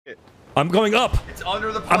I'm going up. It's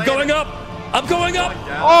under the planet. I'm going up. I'm going up.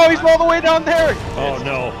 Oh, he's all the way down there. Oh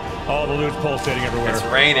no! All the loot's pulsating everywhere. It's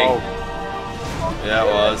raining. Oh. Yeah,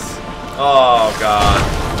 it was. Oh god.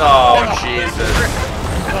 Oh Jesus.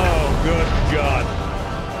 Oh good God.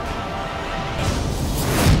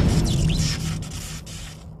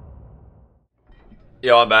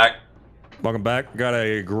 Yo, I'm back. Welcome back. Got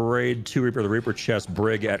a grade 2 Reaper, the Reaper chest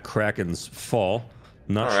brig at Kraken's Fall.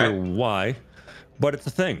 Not sure why, but it's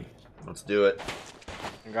a thing. Let's do it.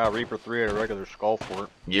 I got a Reaper 3 at a regular skull fort.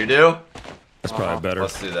 You do? That's probably better.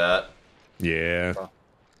 Let's do that. Yeah.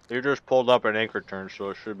 You just pulled up an anchor turn, so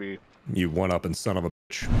it should be. You one-up-and son of a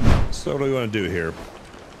bitch. So what do we want to do here?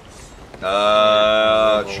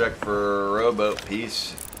 Check for rowboat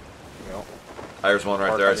piece. Yep. There's one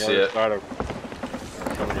right there. I see it. Alright.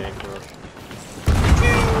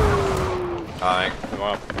 We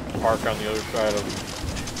want to park on the other side of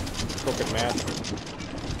Crooked Mass.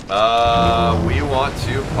 We want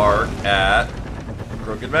to park at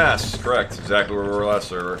Crooked Mass. Correct. Exactly where we were last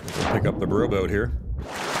server. Pick up the rowboat here.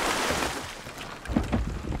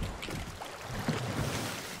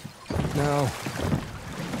 No.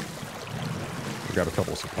 We got a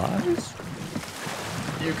couple of supplies.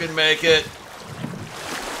 You can make it.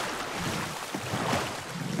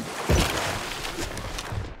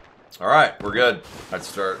 Alright, we're good. I'd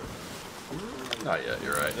start. Not yet,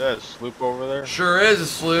 you're right. Is that a sloop over there? Sure is a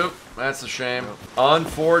sloop. That's a shame. Yep.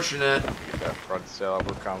 Unfortunate. Get that front sail up.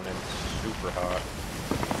 We're coming in super hot.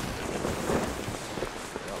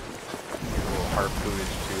 Yep. A little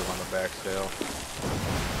harpoonage too on the back sail.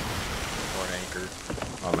 Or an anchor.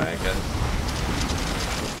 I'm anchored.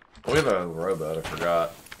 We have a rowboat, I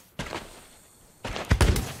forgot.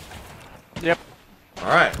 Yep.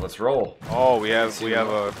 Alright, let's roll. Oh, we have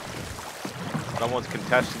a... Someone's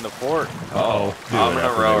contesting the fort. Uh-oh. I'm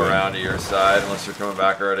gonna row around to your side unless you're coming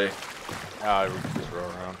back already. We can just row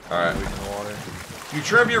around. Alright. In the water. You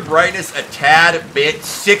trim your brightness a tad bit,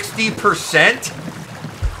 60%?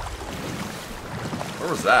 Where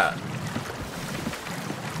was that?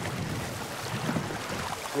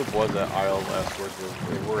 What was that isle last word?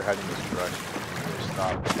 We were heading this direction. We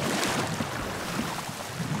stopped.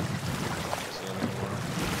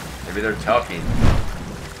 Maybe they're tucking.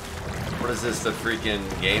 What is this, the freaking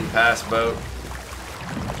Game Pass boat?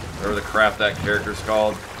 Whatever the crap that character's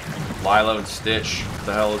called. Lilo and Stitch. What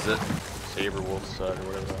the hell is it? Saber Wolf side or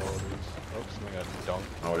whatever the hell it is. Oh, something got dunked.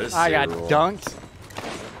 Oh, it is I got Saber Wolf. dunked.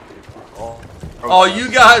 Oh,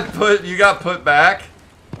 you got put back?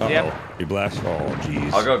 Yep. He blasted. Oh,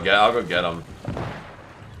 jeez. I'll go get him.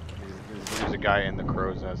 There's a guy in the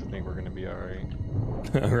crow's nest. I think we're gonna be alright.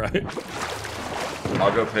 Alright.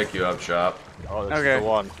 I'll go pick you up, Chop. Oh, that's the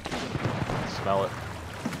one. Smell it.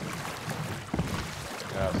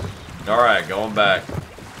 Yes. Alright, going back.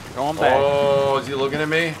 Going back. Oh, is he looking at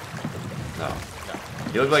me? No.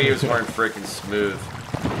 He looked like he was wearing freaking smooth.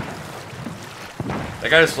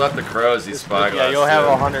 That guy just left the crows, these spyglass. Yeah, you'll have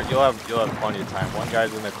 100. You'll have plenty of time. One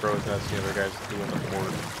guy's in the crow's nest, the other guy's doing the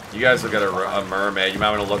fort. You guys look at a mermaid. You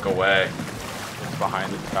might want to look away. It's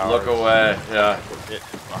behind the tower. Look away. Yeah. It's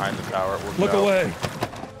behind the tower. Look away.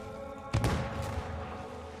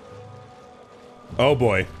 Oh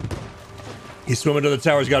boy. He's swimming to the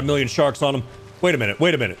tower. He's got a million sharks on him. Wait a minute.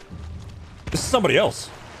 Wait a minute. This is somebody else.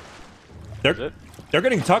 They're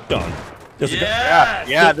getting tucked on.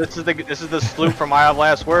 Yeah. This is the sloop from I Have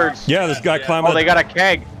Last Words. Yeah, this guy climbed. Oh, they got a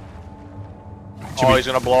keg. He's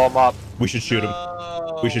gonna blow him up. We should shoot him.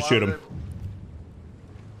 We should shoot him.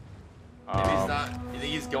 If he's not, you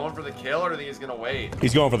think he's going for the kill, or do you think he's gonna wait?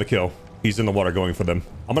 He's going for the kill. He's in the water going for them.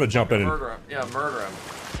 I'm gonna jump in and murder him. Yeah, murder him.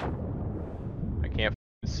 I can't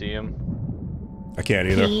see him. I can't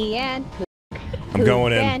either. I'm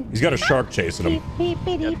going in. He's got a shark chasing him.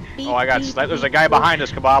 Yep. Oh, I got sniped. There's a guy behind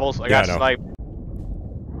us, Kabobbles. I got sniped.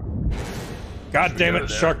 God damn it,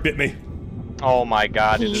 shark bit me. Oh my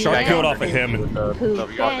god. Shark killed off of him.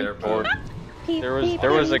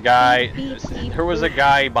 There was a guy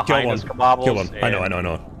behind us, Kabobbles. Kill him. I know.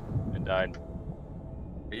 And died.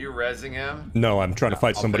 Are you rezzing him? No, I'm trying to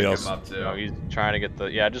fight somebody else. No, he's trying to get the...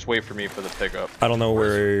 Yeah, just wait for me for the pickup. I don't know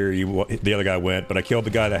where the other guy went, but I killed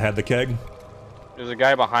the guy that had the keg. There's a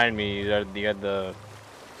guy behind me. He had the...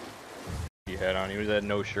 He had on. He had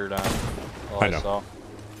no shirt on. I know.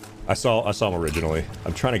 I saw him originally.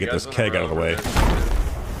 I'm trying to get this keg out of the way.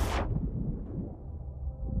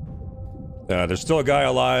 There's still a guy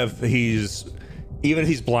alive. Even if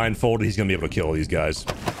he's blindfolded, he's gonna be able to kill these guys.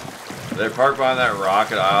 They parked behind that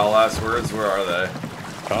rock at Isle Last Words. Where are they?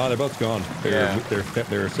 Oh, they're both gone.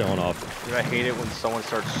 They're sailing off. Dude, I hate it when someone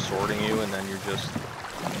starts sorting you and then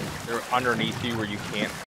they're underneath you where you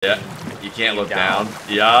can't Yeah, you can't look down.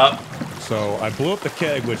 Yup. So I blew up the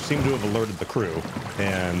keg, which seemed to have alerted the crew,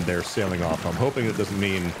 and they're sailing off. I'm hoping it doesn't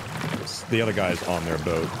mean the other guy's on their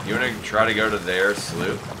boat. You want to try to go to their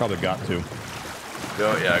sloop? Probably got to.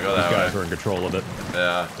 Go, yeah, go that way. way. These guys are in control of it.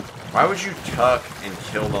 Yeah. Why would you tuck and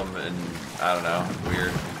kill them and, I don't know,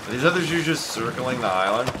 weird. Are these others you just circling the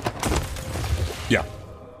island? Yeah.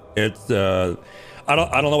 It's, I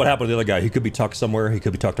don't know what happened to the other guy. He could be tucked somewhere. He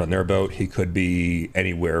could be tucked on their boat. He could be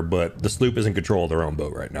anywhere, but the sloop is in control of their own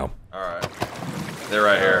boat right now. Alright. They're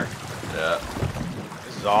right here. Yeah.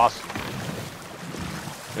 This is awesome.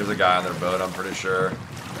 There's a guy on their boat, I'm pretty sure.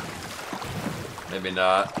 Maybe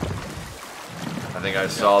not. I think I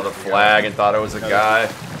saw the flag and thought it was a guy.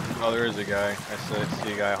 Oh, there is a guy. I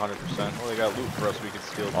see a guy 100%. Well, they got loot for us we can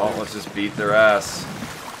steal. Oh, let's just beat their ass.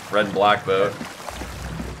 Red and black boat.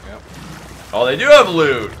 Yep. Oh, they do have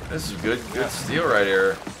loot. This is good steal right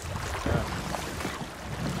here. Yeah.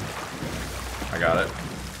 I got it.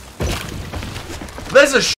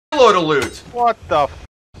 There's a shitload of loot. What the f?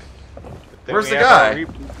 Where's the guy? We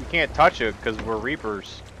can't touch it because we're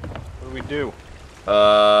reapers. What do we do?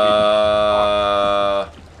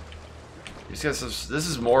 This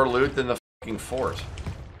is more loot than the fucking fort.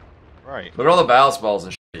 Right. Look at all the ballast balls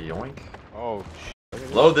and shit. Yoink. Oh,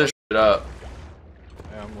 shit. Load this shit up.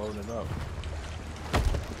 Yeah, I'm loading it up.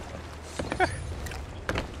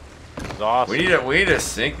 This is awesome. We need to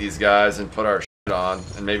sink these guys and put our shit on,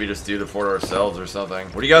 and maybe just do the fort ourselves or something.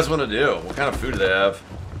 What do you guys want to do? What kind of food do they have?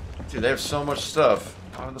 Dude, they have so much stuff.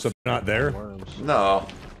 So they're not there? No.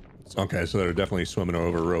 Okay, so they're definitely swimming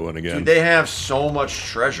over Rowan again. Dude, they have so much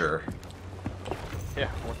treasure. Yeah,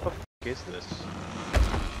 what the f is this?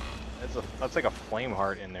 That's like a flame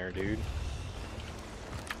heart in there, dude.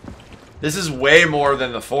 This is way more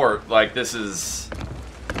than the fort. Like, this is...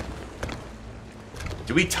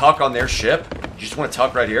 Do we tuck on their ship? You just want to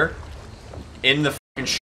tuck right here? In the fucking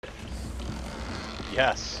ship?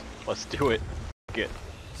 Yes, let's do it. F it.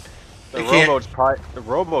 The They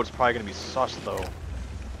rowboat's probably gonna be sus though.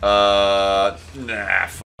 Nah,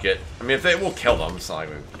 fuck it. I mean, if they, we'll kill them. It's not like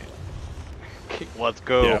we... Let's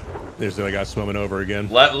go. Yeah, there's the other guy swimming over again.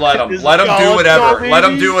 Let them do whatever. Let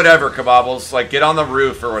them do whatever, Kabobbles. Like, get on the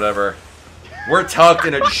roof or whatever. We're tucked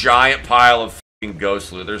in a giant pile of fucking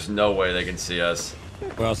ghost loot. There's no way they can see us.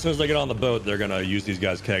 Well, as soon as they get on the boat, they're gonna use these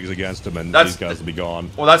guys' kegs against them, and these guys will be gone.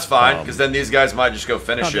 Well, that's fine, because then these guys might just go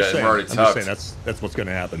finish it, saying, and we're already I'm tucked. just saying, that's what's gonna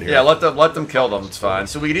happen here. Yeah, let them kill them. It's fine.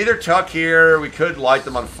 So we could either tuck here, we could light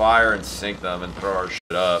them on fire and sink them and throw our shit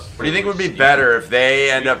up. What do you think would be better if they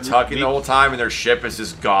end up tucking the whole time and their ship is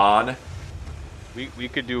just gone? We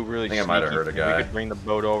could do really. I think I might have heard a guy. We could bring the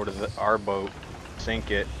boat over to our boat, sink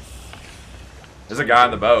it. There's a guy on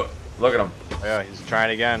the boat. Look at him. Oh, yeah, he's trying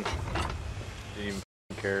again. Didn't even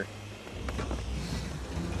care.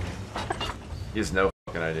 He has no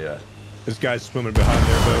fucking idea. This guy's swimming behind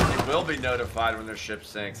their boat. They will be notified when their ship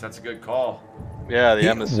sinks. That's a good call. Yeah, the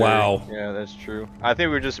emissary. Wow. Yeah, that's true. I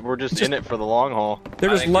think we're just in it for the long haul. They're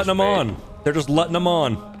just letting them on. They're just letting them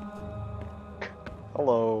on.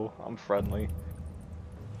 Hello, I'm friendly.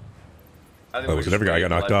 I think Oh, because every guy got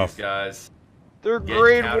knocked off. Guys They're get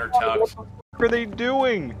great. counter-tucked. What the fuck are they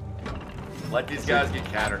doing? Let these guys get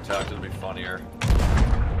counter-tucked. It'll be funnier.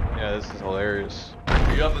 Yeah, this is hilarious.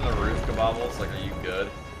 Are you up in the roof, Kabobbles? Like, are you good?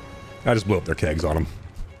 I just blew up their kegs on them.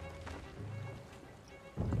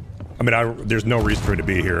 I mean, there's no reason for me to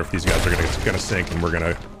be here if these guys are gonna sink and we're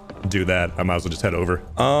gonna do that. I might as well just head over.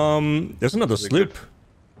 There's another sloop.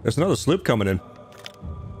 There's another sloop coming in.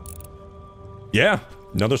 Yeah,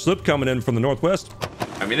 another sloop coming in from the northwest.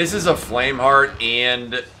 I mean, this is a Flameheart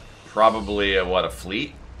and probably a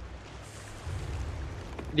fleet?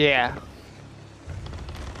 Yeah.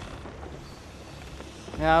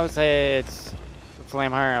 Yeah, I would say it's a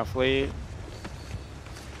Flameheart and a fleet.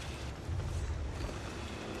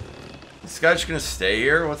 This guy's just gonna stay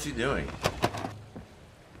here? What's he doing?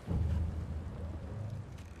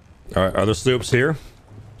 Alright, other sloops here.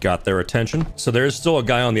 Got their attention. So there's still a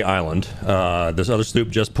guy on the island. This other sloop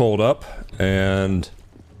just pulled up, and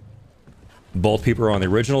both people are on the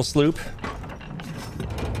original sloop.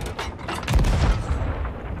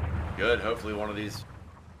 Good, hopefully one of these...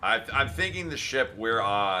 I'm thinking the ship we're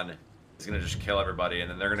on is gonna just kill everybody, and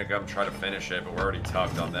then they're gonna come try to finish it, but we're already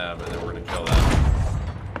tucked on them, and then we're gonna kill them.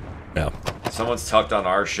 Yeah. Someone's tucked on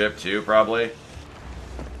our ship too, probably.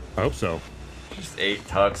 I hope so. Just 8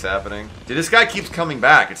 tucks happening. Dude, this guy keeps coming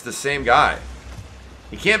back. It's the same guy.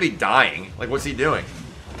 He can't be dying. Like, what's he doing?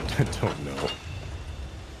 I don't know.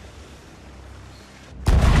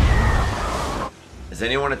 Is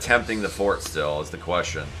anyone attempting the fort still, is the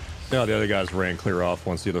question. No, the other guys ran clear off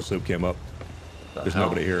once the other sloop came up. There's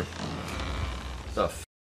nobody here. The f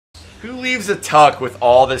Who leaves a tuck with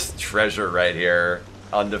all this treasure right here,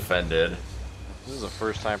 undefended? This is the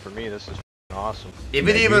first time for me. This is awesome. If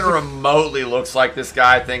it even remotely looks like this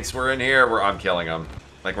guy thinks we're in here, I'm killing him.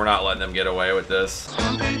 Like, we're not letting them get away with this.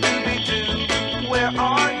 Where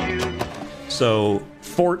are you? So,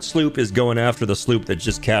 Fort Sloop is going after the sloop that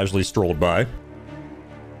just casually strolled by.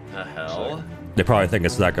 The hell? They probably think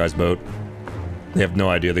it's that guy's boat. They have no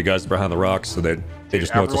idea. The guys are behind the rocks, so they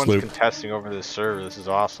just know it's a sloop. Everyone's contesting over this server. This is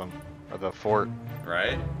awesome. Or the fort.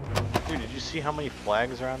 Right? Dude, did you see how many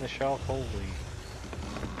flags are on the shelf? Holy.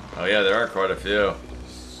 Oh yeah, there are quite a few. Yeah,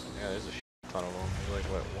 there's a ton of them. There's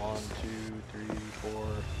like, what, 1, 2, 3, 4,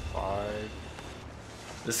 5.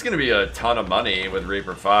 This is gonna be a ton of money with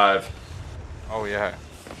Reaper 5. Oh, yeah.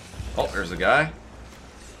 Oh, there's a guy.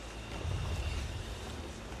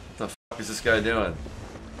 What the f is this guy doing?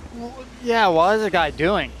 Well, yeah, what is the guy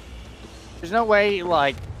doing? There's no way,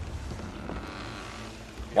 like...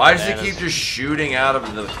 Why does he keep just shooting out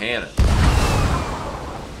of the cannon?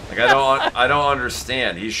 Like, I don't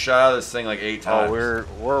understand. He's shot out of this thing like 8 times. Oh,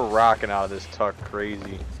 we're rocking out of this tuck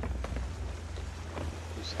crazy.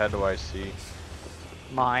 Whose head do I see?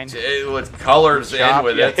 Mine. With colors in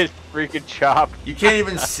with it. It's freaking chopped. You can't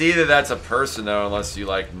even see that that's a person though, unless you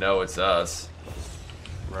like know it's us.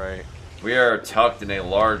 Right. We are tucked in a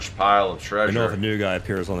large pile of I treasure. know if a new guy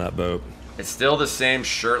appears on that boat. It's still the same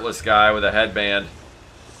shirtless guy with a headband.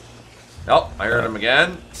 Oh, I heard him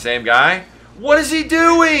again. Same guy. What is he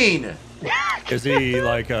doing? Is he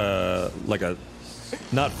like a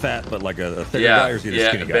not fat, but like a thicker guy, or is he a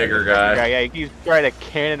skinny guy? bigger guy. Yeah, he's trying to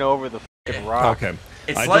cannon over the fucking rock. Okay.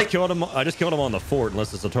 It's I like just killed him. I just killed him on the fort,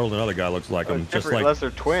 unless it's a totally another guy looks like him. Just like unless they're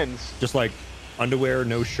twins. just like underwear,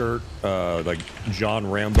 no shirt, like John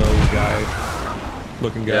Rambo guy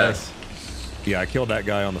looking guy. yes. Yeah, I killed that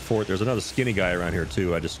guy on the fort. There's another skinny guy around here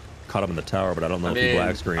too. I just caught him in the tower, but I don't know I if he mean,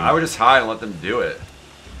 black screen. I would just hide and let them do it.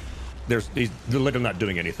 They're literally not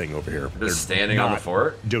doing anything over here. They're Just standing on the not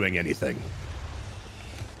fort. doing anything.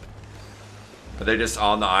 Are they just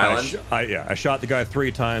on the island? I shot the guy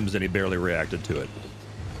 3 times and he barely reacted to it.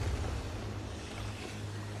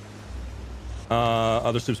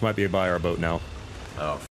 Other sloops might be by our boat now.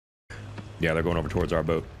 Oh. Yeah, they're going over towards our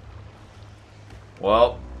boat.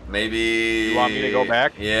 Well, maybe. You want me to go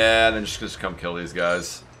back? Yeah, then just come kill these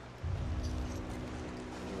guys.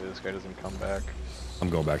 Maybe this guy doesn't come back. I'm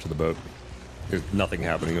going back to the boat. There's nothing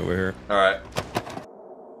happening over here. All right.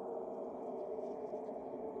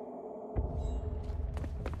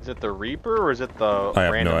 Is it the Reaper or is it the I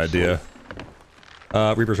have random no idea.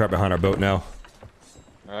 Reaper's right behind our boat now.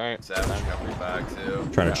 Alright. Savage coming back too.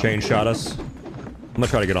 Trying to chain shot us. I'm gonna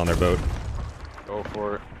try to get on their boat. Go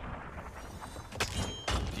for it.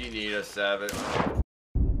 Do you need a Savage?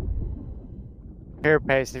 Here,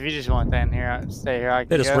 Pace, if you just want that in here, stay here. I can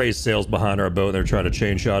They just go. raised sails behind our boat and they're trying to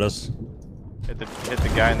chain shot us. Hit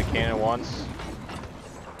the guy in the cannon once.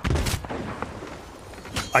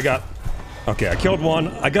 Okay, I killed one.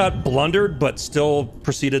 I got blundered, but still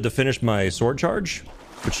proceeded to finish my sword charge,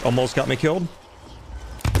 which almost got me killed.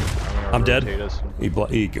 I'm dead. He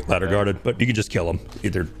ladder guarded, but you can just kill him.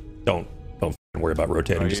 Either don't worry about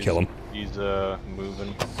rotating, just kill him. He's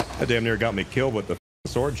moving. That damn near got me killed with the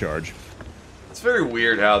sword charge. It's very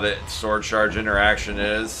weird how the sword charge interaction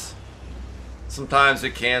is. Sometimes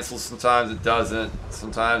it cancels, sometimes it doesn't.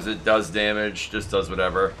 Sometimes it does damage, just does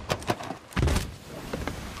whatever.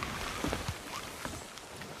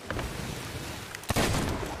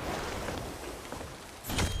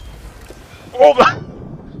 Oh!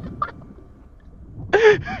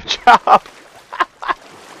 Chop!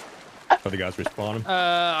 Are the guys respawning?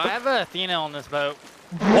 I have a Athena on this boat.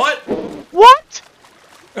 What? What?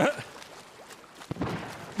 Are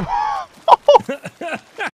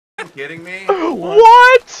you kidding me?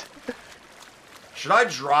 What? Should I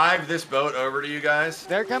drive this boat over to you guys?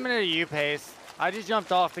 They're coming to you, Pace. I just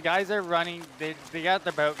jumped off. The guys are running. They got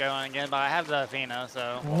their boat going again, but I have the Athena,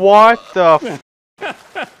 so. What the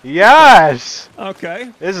Yes!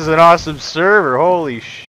 Okay. This is an awesome server. Holy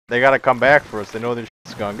sh! They gotta come back for us. They know their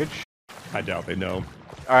shit's gone. Good sh. I doubt they know.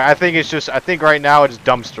 Alright, I think right now it's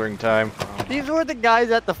dumpstering time. These were the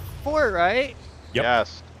guys at the fort, right? Yep.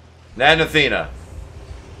 Yes. And Athena.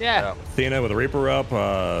 Yeah. Athena with a Reaper up,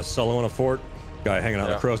 solo in a fort, guy hanging out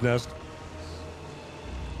in the crow's nest.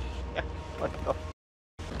 What the?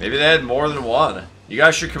 Maybe they had more than one. You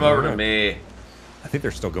guys should come over to me. I think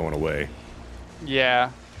they're still going away. Yeah.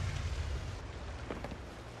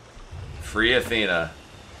 Free Athena.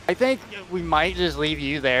 I think we might just leave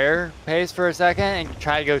you there, Pace, for a second, and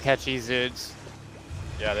try to go catch these dudes.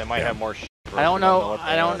 Yeah, they might have more sh. I don't know.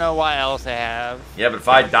 I don't know what else they have. Yeah, but if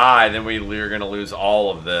I die, then we're gonna lose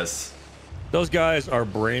all of this. Those guys are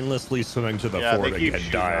brainlessly swimming to the fort again,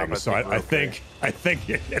 dying. So I think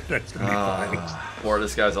that's gonna be fine. Or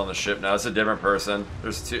this guy's on the ship now. It's a different person.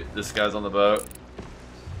 There's two. This guy's on the boat.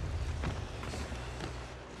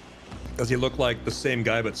 Does he look like the same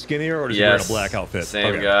guy but skinnier, or does he wear a black outfit?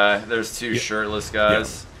 Same guy. There's two shirtless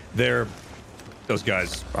guys. Yeah. Those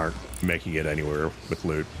guys aren't making it anywhere with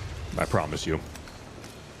loot. I promise you.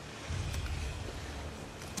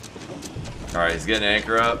 All right, he's getting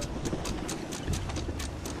anchor up.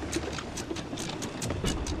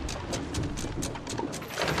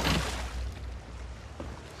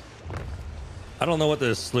 I don't know what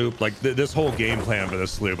this sloop, like this whole game plan for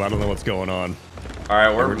this sloop, I don't know what's going on. All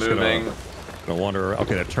right, we're moving. Gonna wander.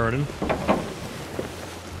 Okay, they're turning.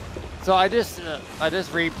 So I just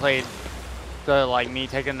replayed the me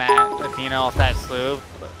taking that Athena off that sloop.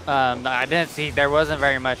 I didn't see there wasn't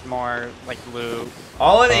very much more loot.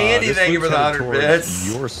 All in Andy, thank you for the 100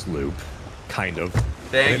 bits. Your sloop, kind of.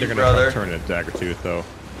 Thank you, they're brother. Turn it Daggertooth though.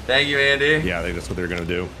 Thank you, Andy. Yeah, I think that's what they're gonna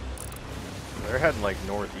do. They're heading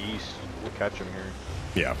northeast. We'll catch them here.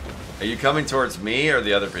 Yeah. Are you coming towards me or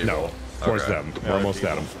the other people? No, towards them. We're almost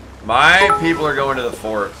at them. My people are going to the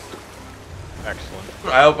fort. Excellent.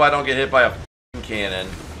 I hope I don't get hit by a cannon.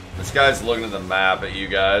 This guy's looking at the map at you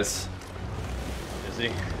guys. Is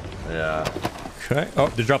he? Yeah. Okay. Oh,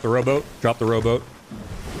 did you drop the rowboat? Drop the rowboat.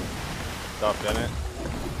 Stuff in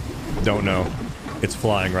it? Don't know. It's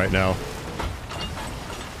flying right now.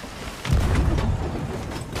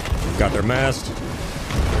 Got their mast.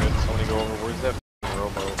 Somebody go over. Where's that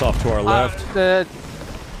rowboat? It's off to our left. They're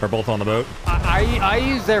both on the boat. I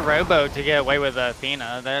use their rowboat to get away with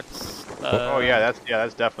Athena. That's. Oh yeah,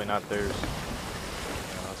 that's definitely not theirs.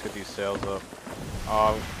 Yeah, let's get these sails up.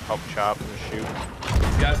 Help chop and shoot.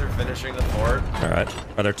 These guys are finishing the fort. All right.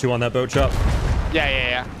 Are there two on that boat, Chop?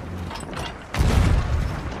 Yeah.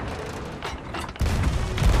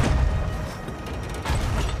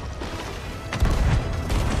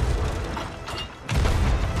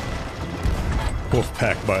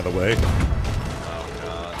 Wolfpack, by the way. Oh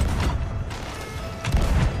god.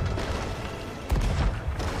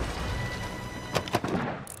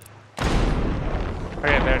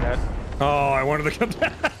 Okay, they're dead. Oh, I wanted to come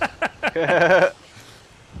down.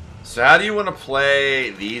 So how do you want to play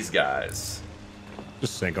these guys?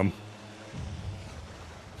 Just sink them.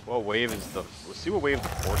 What wave is the? Let's see what wave the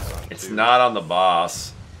fort's on. It's not on the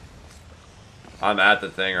boss. I'm at the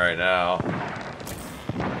thing right now.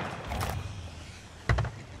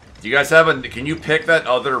 Do you guys have a? Can you pick that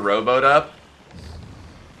other rowboat up?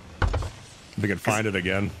 If we can find it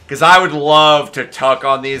again. Because I would love to tuck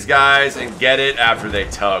on these guys and get it after they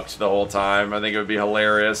tucked the whole time. I think it would be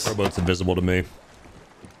hilarious. Rowboat's invisible to me.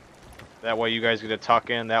 That way you guys get to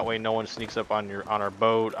tuck in. That way no one sneaks up on our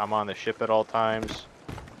boat. I'm on the ship at all times.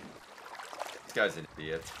 This guy's an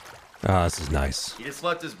idiot. Ah, this is nice. He just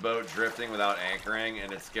left his boat drifting without anchoring,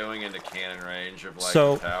 and it's going into cannon range of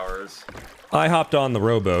So, the towers. I hopped on the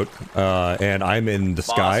rowboat, and I'm in the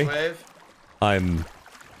sky. Wave?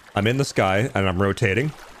 I'm in the sky, and I'm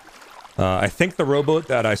rotating. I think the rowboat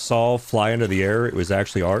that I saw fly into the air, it was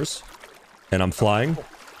actually ours. And I'm flying.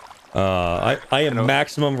 I am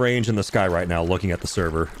maximum range in the sky right now, looking at the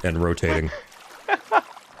server and rotating.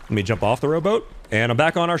 Let me jump off the rowboat, and I'm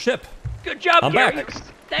back on our ship. Good job, I'm Gary. back.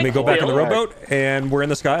 Let me go back in the rowboat, and we're in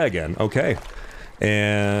the sky again. Okay.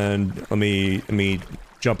 And let me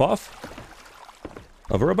jump off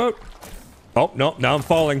of a rowboat. Oh no! Now I'm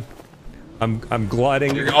falling. I'm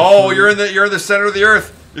gliding. You're in the center of the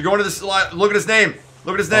earth. You're going to this. Look at his name.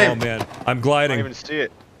 Look at his name. Oh man, I'm gliding. I don't even see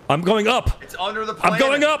it. I'm going up. It's under the planet. I'm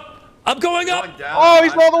going up. I'm going up. Down. Oh,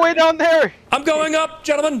 he's all the way down there. I'm going up,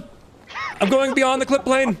 gentlemen. I'm going beyond the clip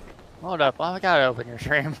plane. Hold up, I gotta open your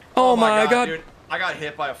stream. Oh my god. Dude, I got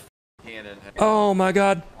hit by a cannon. Oh my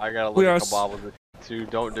god. I gotta We look are at kabobble with it too.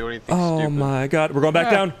 Don't do anything Oh stupid. my god. We're going back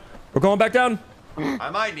down. We're going back down. I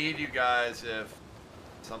might need you guys if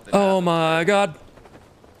something Oh happens. my god.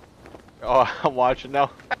 Oh, I'm watching now.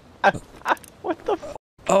 What the f?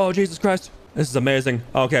 Oh Jesus Christ. This is amazing.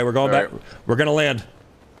 Okay, we're going back. We're gonna land.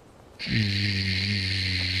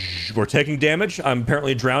 We're taking damage. I'm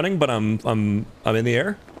apparently drowning, but I'm in the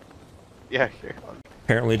air. Yeah, here.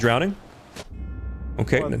 Apparently drowning.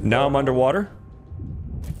 Okay, now I'm underwater.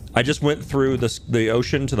 I just went through the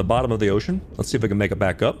ocean to the bottom of the ocean. Let's see if I can make it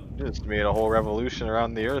back up. Just made a whole revolution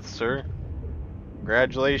around the Earth, sir.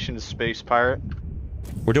 Congratulations, space pirate.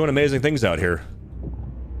 We're doing amazing things out here.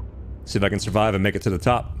 See if I can survive and make it to the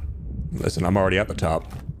top. Listen, I'm already at the top.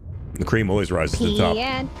 The cream always rises to the top. Pee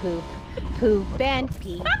and poop, poop and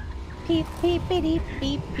pee, These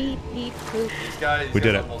guys We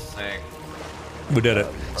did it. almost sank. We did it.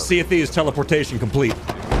 Sea of Thieves teleportation complete.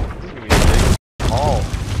 Oh.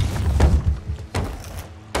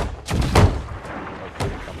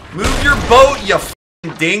 Move your boat, you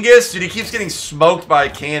f***ing dingus! Dude, he keeps getting smoked by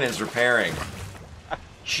cannons repairing.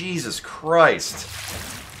 Jesus Christ.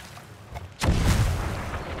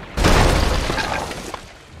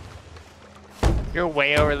 You're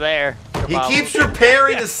way over there. He keeps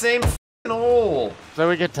repairing the same f***ing hole. So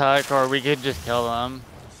we could tuck, or we could just kill them.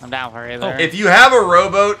 I'm down for either. If you have a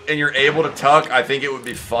rowboat and you're able to tuck, I think it would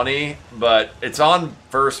be funny, but it's on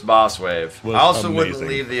first boss wave. Was I also wouldn't amazing.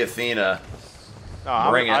 leave the Athena. No,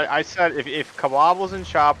 Bring it. I said if Kababbles and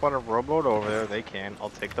Chop want a rowboat over there, they can. I'll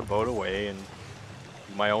take the boat away and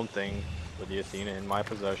do my own thing with the Athena in my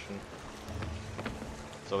possession,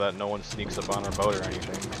 so that no one sneaks up on our boat or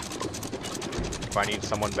anything. If I need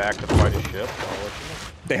someone back to fight a ship, I'll let you know.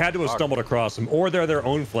 They had to have stumbled across them, or they're their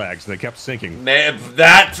own flags, and they kept sinking. Man,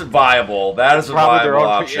 that's viable. That is a viable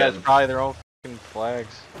option. Yeah, it's probably their own f***ing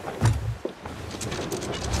flags.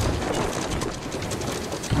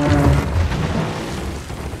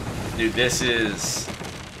 Dude, this is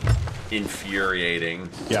infuriating.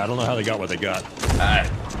 Yeah, I don't know how they got what they got.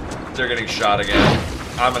 They're getting shot again.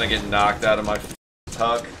 I'm gonna get knocked out of my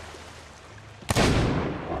tuck.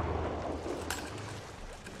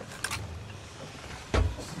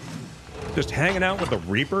 Just hanging out with the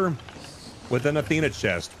Reaper with an Athena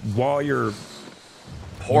chest while you're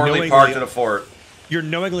Poorly parked in a fort. You're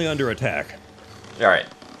knowingly under attack. Alright.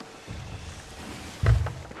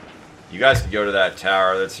 You guys can go to that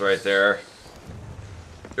tower that's right there.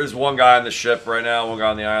 There's one guy on the ship right now, one guy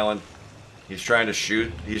on the island. He's trying to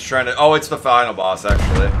shoot. He's trying to... Oh, it's the final boss,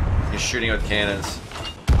 actually. He's shooting with cannons.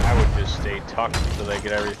 I would just stay tucked until they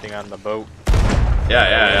get everything on the boat.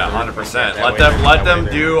 Yeah, 100%. Let them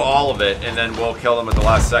do all of it, and then we'll kill them at the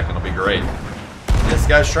last second. It'll be great. This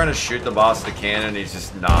guy's trying to shoot the boss with a cannon, and he's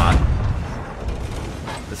just not.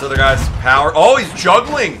 This other guy's power... Oh, he's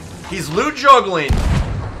juggling! He's loot juggling!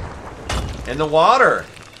 In the water.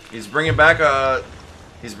 He's bringing back a...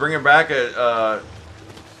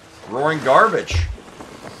 roaring garbage.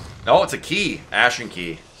 Oh, it's a key. Ashen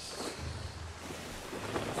key.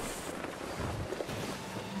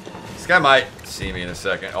 This guy might see me in a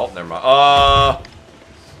second. Oh, never mind.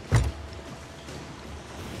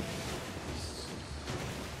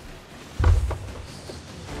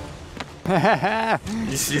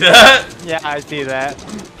 You see that? Yeah, I see that.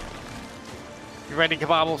 You ready,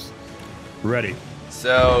 Kababbles? Ready.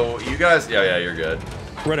 So you guys, yeah, you're good.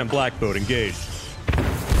 Red and black boat engaged.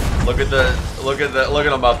 Look at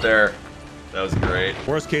them up there. That was great.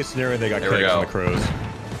 Worst case scenario, they got There we kegs go. on the crows.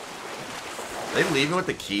 They leaving with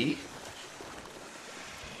the key?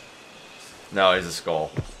 No, he's a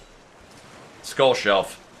skull. Skull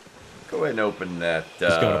shelf. Go ahead and open that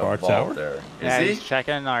going to our vault tower? there. Yeah, Is he's he?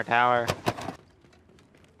 checking our tower.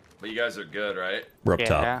 But you guys are good, right? We're up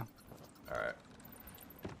top. Yeah. Alright.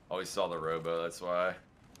 Always saw the robo, that's why.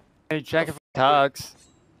 Hey, check if tugs.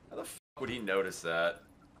 How the f would he notice that?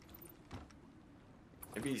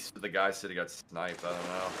 Maybe he's the guy said he got sniped, I don't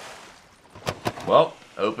know. Well,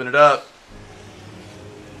 open it up.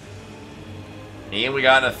 And we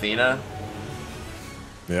got an Athena.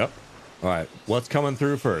 Yep. All right. What's coming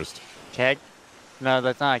through first? Keg? No,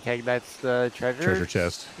 that's not a keg. That's the treasure. Treasure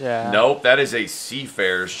chest. Yeah. Nope, that is a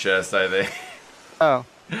Seafarer's chest, I think. Oh.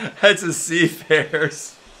 That's a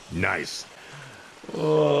Seafarer's. Nice.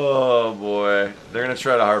 Oh boy. They're gonna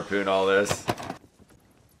try to harpoon all this.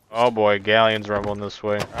 Oh boy, galleon's rumbling this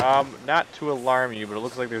way. Not to alarm you, but it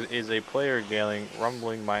looks like there is a player galleon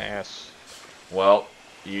rumbling my ass. Well,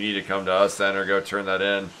 you need to come to us then or go turn that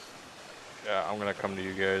in. Yeah, I'm gonna come to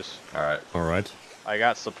you guys. Alright. All right. I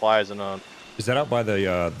got supplies and Is that out by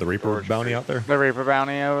the Reaper Storage bounty tree. out there? The Reaper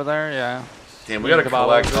bounty over there, yeah. Damn, we gotta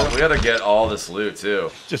collect, we gotta get all this loot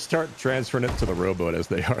too. Just start transferring it to the rowboat as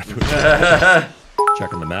they are.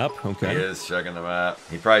 Checking the map. He Okay. is checking the map.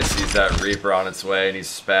 He probably sees that Reaper on its way and he's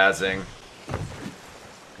spazzing.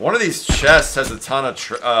 One of these chests has a ton of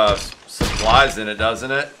supplies in it,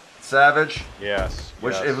 doesn't it, Savage? yes.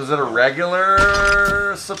 Which yes. was it a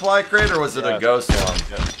regular supply crate or was it a Yes, ghost one?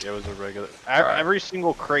 Yes, it was a regular. Alright. Every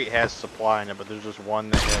single crate has supply in it, but there's just one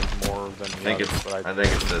that has more than the I think others. But I think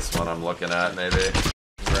it's this one I'm looking at, maybe.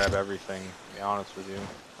 grab everything. To be honest with you.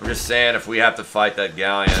 I'm just saying, if we have to fight that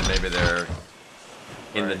galleon, maybe they're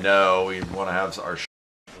in the know. We want to have our.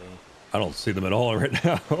 I don't see them at all right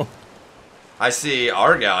now. I see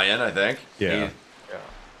our galleon. I think. Yeah. Yeah.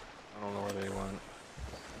 I don't know where they went.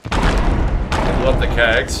 Blew up the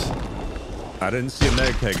kegs. I didn't see a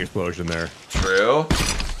mega keg explosion there. True.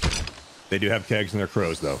 They do have kegs in their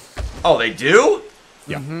crows, though. Oh, they do?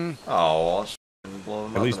 Yeah. Oh, well, blow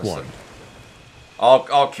them At up least in a one. sec.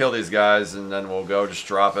 I'll kill these guys and then we'll go just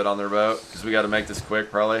drop it on their boat because we got to make this quick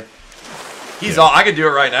probably. He's all. I could do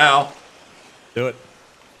it right now. Do it.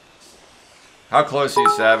 How close are you,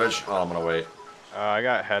 Savage? Oh, I'm gonna wait. I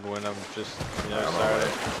got headwind. I'm just on the other side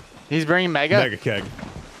of it. He's bringing Mega. Mega keg.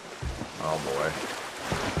 Oh boy.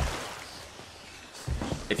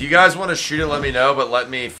 If you guys want to shoot it, let me know, but let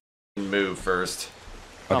me move first.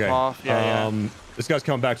 Okay. Off. Yeah, This guy's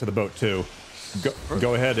coming back to the boat too.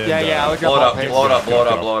 Go ahead and I would Blow it up, jump blow it off. up, blow it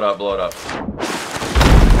up, blow it up, blow it up.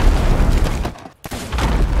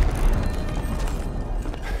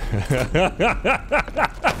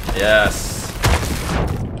 Yes.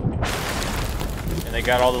 And they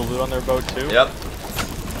got all the loot on their boat too? Yep.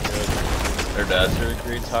 Good. They're dead.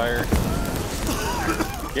 Green's higher.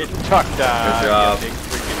 Getting tucked on. Good job. You big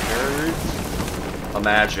freaking nerds.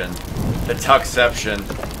 Imagine. The tuckception.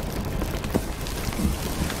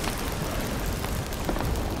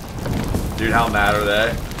 Dude, how mad are they?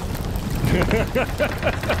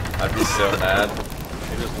 I'd be so mad.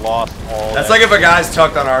 They just lost all That's that like if a guy's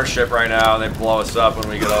tucked on our ship right now and they blow us up when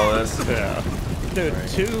we get all this. Yeah. Dude, Right.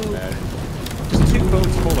 just two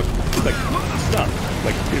boats full of like stuff,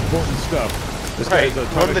 like important stuff. This Right. guy's a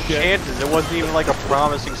ton What are of the shit. chances? It wasn't even like a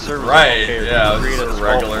promising service. Right, Okay, yeah, we it was created just a skull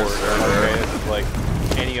regular fort, server. Okay, this is like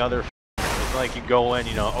any other. It's like you go in,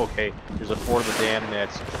 you know, okay, there's a fort of the dam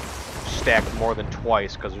that's stacked more than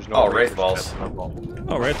twice because there's no. Oh, Wraith research balls. test in the vault.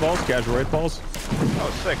 Oh, Wraith balls, casual Wraith balls.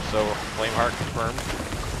 Oh, sick. So Flameheart confirmed.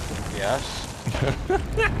 Yes.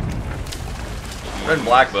 Red and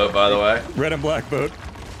black boat, by the way. Red and black boat.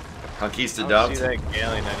 Conquista I don't see dumped. that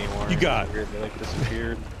galleon anymore. You got- It's weird, they like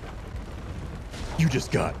disappeared. You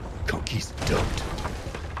just got Conquista dumped.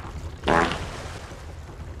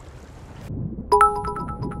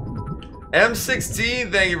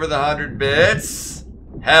 M16, thank you for the 100 bits.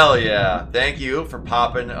 Hell yeah. Thank you for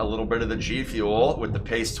popping a little bit of the G Fuel with the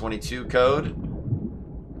PACE22 code.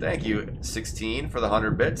 Thank you, 16, for the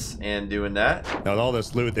 100 bits and doing that. Now, with all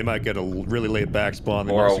this loot, they might get a really late back spawn.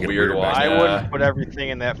 They Or might a also get weird one. back I spawn. Yeah. wouldn't put everything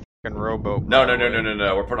in that fucking rowboat. No, by no, the no, way. no, no,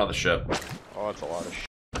 no. We're putting on the ship. Oh, that's a lot of shit.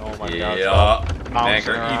 Oh my god. Yeah. stop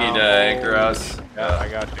Anchor. bouncing You need to around. anchor us. Yeah, I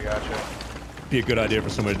gotcha. Be a good idea for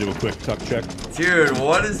somebody to do a quick tuck check. Dude,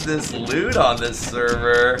 what is this loot on this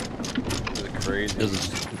server? This is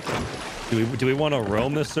crazy. Do we want to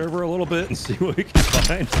roam this server a little bit and see what we can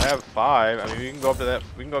find? I have 5. I mean, we can go up to that.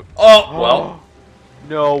 We can go. Oh, well.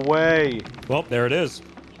 No way. Well, there it is.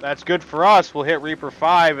 That's good for us. We'll hit Reaper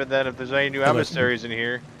 5, and then if there's any new Unless- emissaries in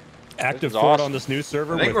here. Active This is fort awesome. on this new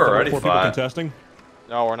server I think with we're already 4 people 5. contesting.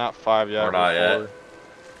 No, we're not 5 yet. We're not yet. 4.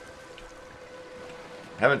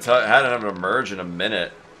 Haven't had an emerge in a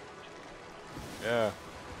minute. Yeah.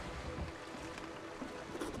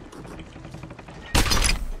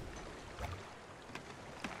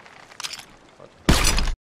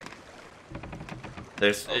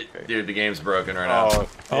 Dude, the game's broken right now. Oh,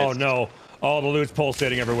 Oh it's- no! All the loot's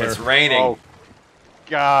pulsating everywhere. It's raining. Oh,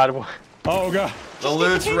 God. Oh god! The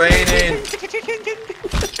loot's raining.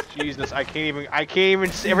 Jesus, I can't even,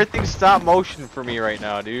 everything's stop motion for me right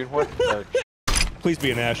now, dude. What the Please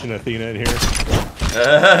be an Ash and Athena in here.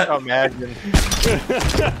 imagine.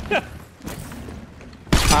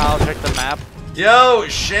 I'll check the map. Yo, We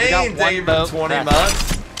Shane, got thank you one for the boat 20 left.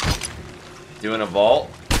 months. Doing a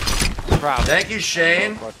vault. Probably. Thank you,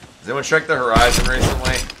 Shane. Has anyone checked the horizon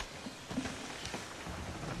recently?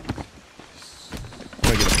 I'm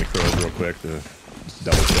gonna get up the crows real quick to just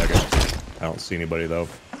double check it. I don't see anybody though.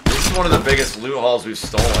 This is one of the biggest loot hauls we've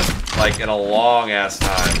stolen, like in a long ass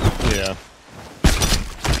time. Yeah.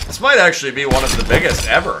 This might actually be one of the biggest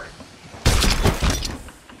ever.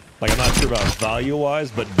 Like I'm not sure about value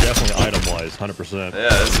wise, but definitely item wise, 100%. Yeah,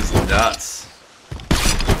 this is nuts.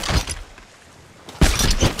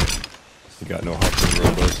 We got no harpoon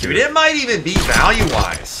rowboats Dude, here. it might even be value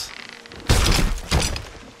wise.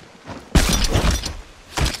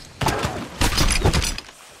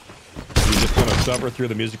 You just want to suffer through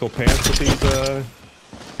the musical pants with these,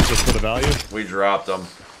 just for the value? We dropped them.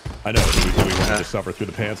 I know. Do we want to just suffer through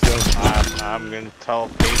the pants though? I'm gonna tell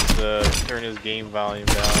Pace to turn his game volume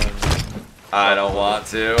down. And I don't want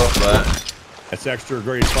to, but That's extra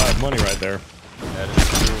grade 5 money right there. that is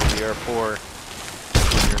true. We are poor.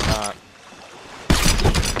 You're not.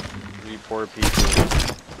 We poor people.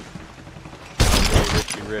 I'm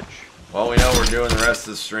Richie Rich. well, we know we're doing the rest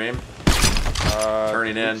of the stream.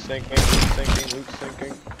 Turning in. Luke's sinking. Luke's sinking. Luke's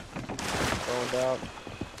sinking. Going down.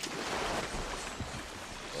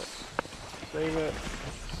 Save it.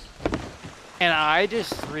 And I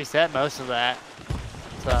just reset most of that.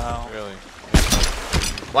 So Really?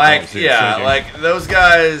 Like, yeah, like those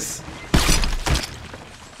guys.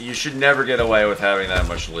 You should never get away with having that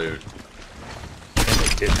much loot.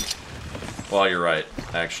 Well, you're right,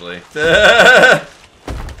 actually. I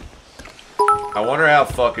wonder how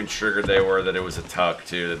fucking triggered they were that it was a TUCC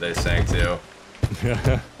too that they sank to.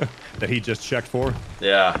 That he just checked for?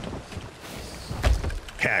 Yeah.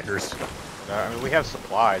 Hackers. I mean, we have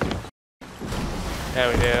supplies. yeah,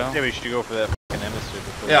 we do. Yeah, we should go for that fucking emissary.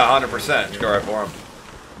 Yeah, 100%. Just go right for them.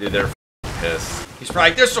 Dude, they're pissed. He's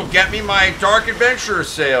probably like, this'll get me my Dark Adventurer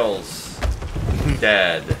sales.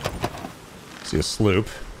 Dead. See a sloop.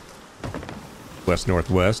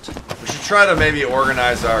 West-northwest. We should try to maybe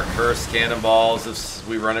organize our cursed cannonballs if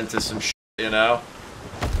we run into some shit, you know?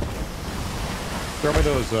 Throw me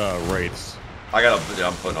those rates.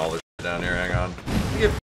 I'm putting all this shit down here, hang on.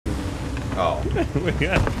 Oh.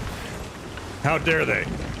 How dare they?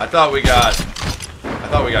 I thought we got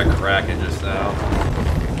Kraken just now.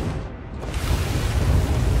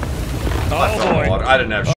 Oh, boy. I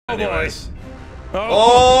didn't have shit Oh, boy. anyways.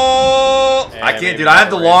 Oh! Oh! I can't, dude. I have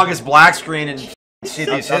the longest black screen in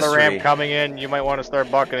City's Another history. ramp coming in. You might want to start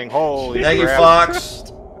bucketing. Holy Thank you, crap.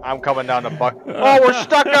 Fox. I'm coming down to buck. Oh, we're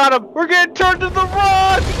stuck on him. We're getting turned to the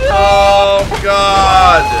rock. Oh,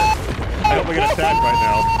 God. I hope we get attacked right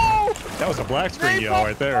now. That was a black screen yell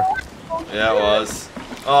right there. Yeah, it was.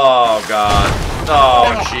 Oh, God.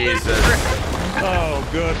 Oh, Jesus. Oh,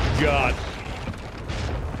 good God.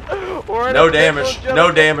 No damage.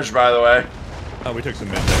 No damage, by the way. Oh, we took some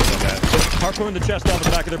mid-days on that. Harpoon the chest off the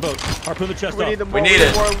back of their boat. Harpoon the chest off. We need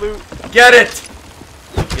it. Get it.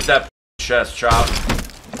 Get that chest, Chop.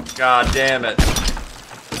 God damn it.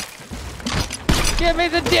 Give me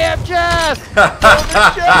the damn chest!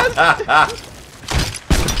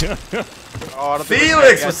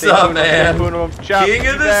 Felix, what's up, man? Chop, King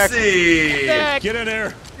of the sea. Get in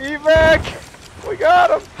there. Evac. We got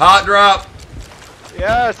him. Hot drop.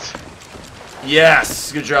 Yes.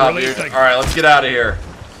 Yes. Good job, dude. Releasing. All right, let's get out of here.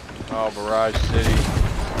 Oh, Barrage City.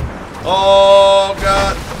 Oh,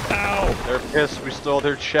 God. Ow. They're pissed. We stole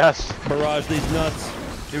their chests. Barrage these nuts.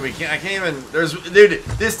 Dude, I can't even, dude,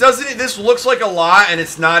 this looks like a lot, and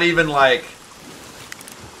it's not even like,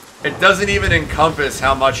 it doesn't even encompass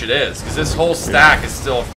how much it is, because this whole stack is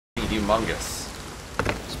still f***ing humongous.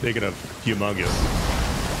 Speaking of humongous.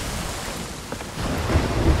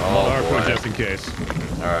 Oh, Harpoon boy. just in case.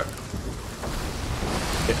 Alright.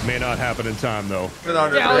 It may not happen in time, though.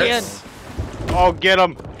 Galleon. Oh, get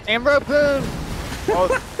him. And Ropoon! Oh,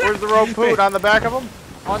 where's the Ropoon? On the back of him?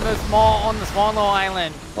 On the small little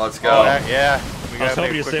island. Let's go. Oh, yeah. We I was gotta hoping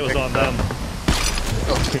make you a say it was quick on pick. them.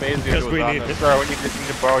 Basically, Because it was we on need them. it. Sorry, we need to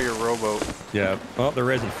borrow your rowboat. Yeah. Well, they're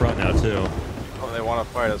raising front now, too. Oh, they want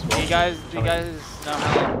to fight us. Well, Do you guys know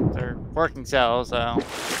how they're working cells, so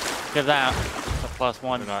give that a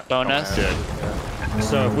 +1 They're not bonus. coming Shit.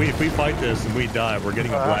 So if we fight this and we die, we're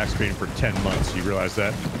getting a black screen for 10 months. You realize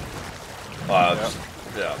that?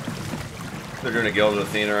 Yeah. They're doing a Guild of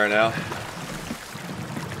Athena right now.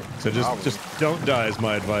 So just don't die is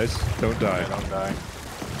my advice. Don't die. Don't die.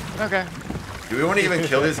 Okay. Do we want to even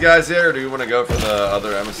kill these guys here, or do we want to go for the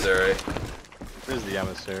other emissary? This is the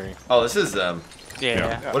emissary. Oh, this is them.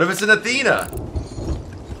 Yeah. What if it's an Athena?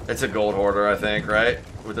 It's a gold hoarder, I think, right?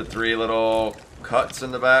 With the 3 little cuts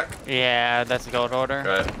in the back. Yeah, that's a gold order.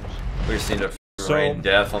 Right. We just need to rain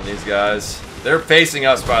death on these guys. They're facing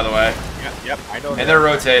us, by the way. Yep, I know. And they're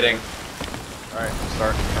rotating. Alright,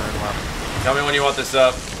 start and turn left. Tell me when you want this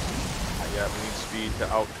up. Yeah, we need speed to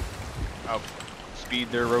out speed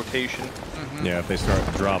their rotation. Yeah, if they start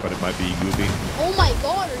dropping, it might be goopy. Oh my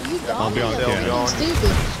god, are you dumb? I'll be on You're camera. fucking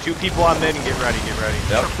stupid. 2 people on mid and get ready,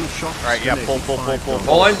 Yep. Alright, yeah, pull.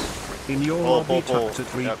 Pulling. In your Pull, lobby, pull. tucked at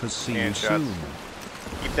Yep, Reapers, see you hand shots. soon.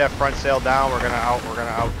 Keep that front sail down. We're gonna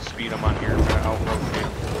outspeed them on here. We're gonna out rotate.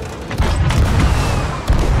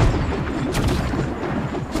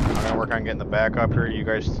 I'm gonna work on getting the back up here. You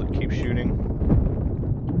guys keep shooting.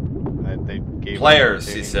 They gave Players,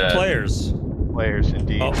 he said. Players. Players,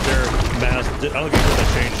 indeed. Oh, they're masked. I don't think it was a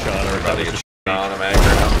chain shot or About to that get was shit on him,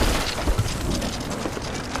 anchor him.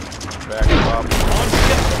 Back them up.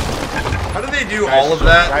 How do they do all of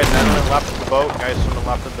that? Guys from the left of the boat. Guys from the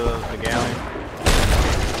left of the galleon.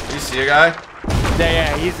 Do you see a guy?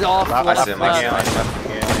 Yeah, he's off. Left, I left see of him, the I see galleon. him. Left of the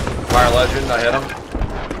galleon. Fire Legend, I hit him.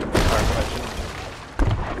 Fire legend.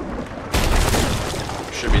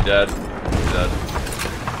 Should be dead. He's dead.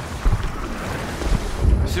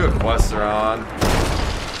 Let's see what quests are on.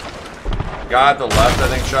 Guy at the left, I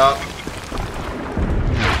think, Chop.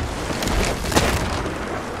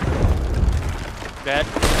 Dead.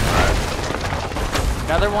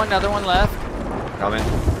 Another one left. Coming.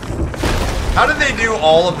 How did they do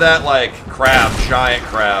all of that, like, crab, giant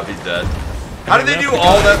crab? He's dead. How did they do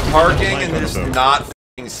all that parking and just not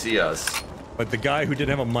f***ing see us? But the guy who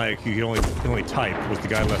didn't have a mic, who could only type, was the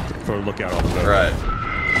guy left for a lookout on the boat. Right.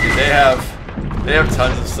 Dude, they have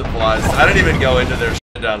tons of supplies. I didn't even go into their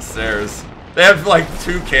shit downstairs. They have like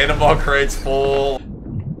 2 cannonball crates full.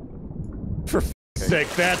 For f***'s sake,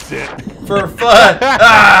 that's it. For fun.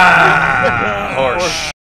 Ah!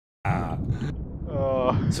 Horse.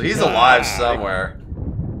 So he's alive somewhere.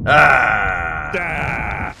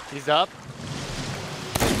 Ah! He's up.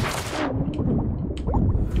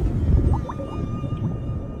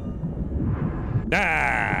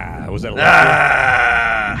 Ah! Was that Alessia?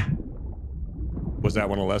 Ah! Was that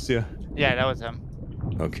one Alessia? Yeah, that was him.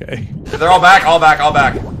 Okay. They're all back, all back, all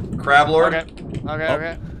back. Crab Lord. Okay. Okay. Oh,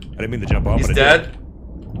 Okay. I didn't mean to jump off. He's but I dead.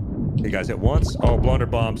 did. You guys hit once? Oh, blunder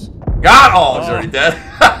bombs. God! Oh, he's already dead.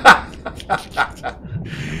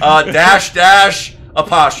 Dash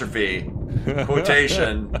apostrophe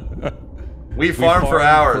quotation. We farm for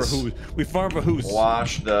hours. We farm for who's?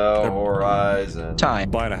 Wash the horizon. Time.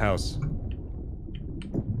 Buying a house.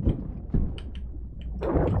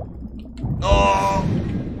 Oh,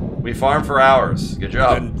 we farm for hours. Good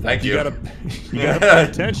job. Then Thank you. You gotta pay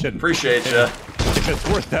attention. Appreciate you. If it's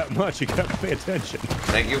worth that much, you gotta pay attention.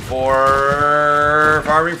 Thank you for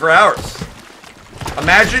farming for hours.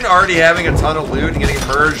 Imagine already having a ton of loot and getting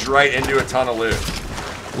merged right into a ton of loot.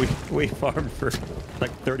 We farmed for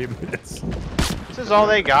like 30 minutes. This is all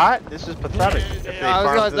they got? This is pathetic. If they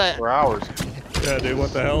farmed this for hours. Yeah, dude,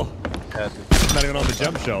 what the hell? Not even on the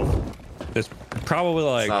jump shelf. There's probably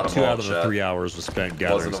like 2 out of the 3 hours was spent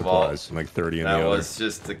gathering supplies, and like 30 in the other. That was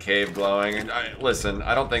just the cave glowing. And listen,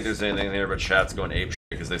 I don't think there's anything in here but chat's going ape shit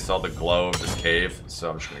because they saw the glow of this cave. So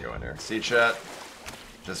I'm just gonna go in there. See, chat?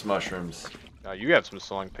 Just mushrooms. You have some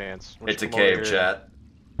sewing pants. It's a cave, chat.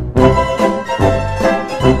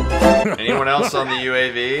 Anyone else on the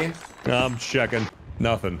UAV? I'm checking.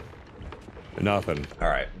 Nothing. Nothing.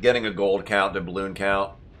 Alright, getting a gold count to balloon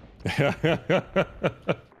count.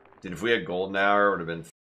 Dude, if we had golden hour, it would have been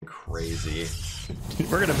crazy.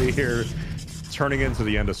 We're gonna be here turning into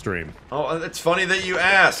the end of stream. Oh, it's funny that you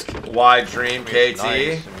ask. Why Dream KT?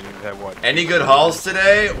 Nice. I mean, Any good hauls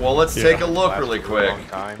today? Well, let's take a look really quick.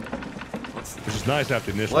 Which is nice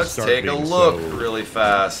after the initial Let's start take a being look so really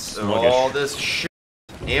fast of sluggish. all this shit.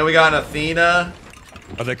 And we got an Athena.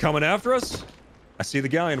 Are they coming after us? I see the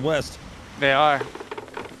galleon west. They are.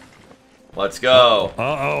 Let's go.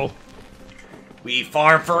 Uh-oh. We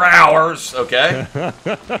farm for hours. Okay.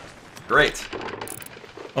 Great.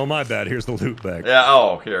 Oh, my bad. Here's the loot bag. Yeah,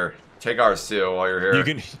 oh, here. Take ours too while you're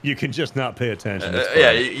here. You can just not pay attention.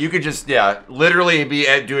 Yeah, you could just, literally be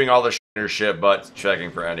doing all the shit but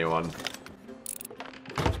checking for anyone.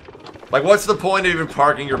 Like, what's the point of even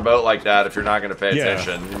parking your boat like that if you're not going to pay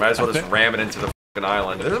attention? You might as well just ram it into the fucking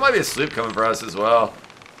island. There might be a sloop coming for us as well.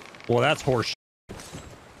 Well, that's horse.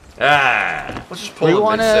 Let's just pull the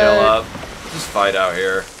midsail up. Just fight out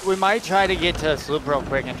here. We might try to get to a sloop real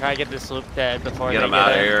quick and try to get the sloop dead before Get they him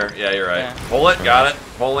out of in. here. Yeah, you're right. Yeah. Pull it. Got it.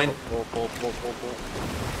 Pulling. Pull.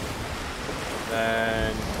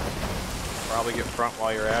 Then probably get front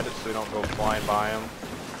while you're at it so we don't go flying by them.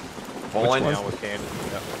 Pulling. Down with cannons.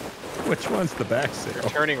 Which one's the back sail? They're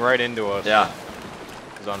turning right into us. Yeah.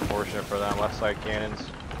 It's unfortunate for them. Left side cannons.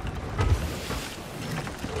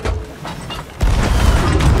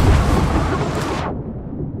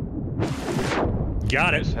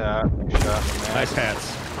 Got it. Nice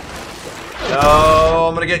hats. No,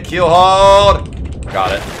 I'm gonna get keel hauled.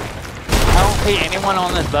 Got it. I don't see anyone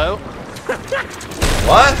on this boat.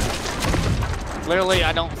 What? Literally,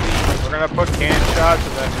 I don't see. We're gonna put cannon shots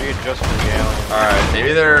and then readjust the galleon. Alright,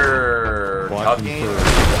 maybe they're tucking.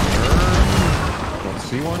 Don't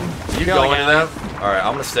see one? You going to them? Alright,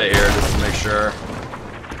 I'm gonna stay here just to make sure.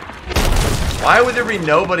 Why would there be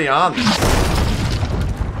nobody on this?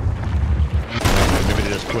 Maybe they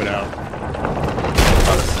just quit out.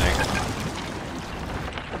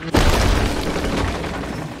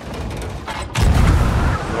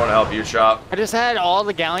 You want to help you, Chop? I just had all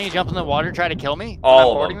the galleons jump in the water, try to kill me.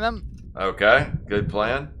 All of boarding them. Okay, good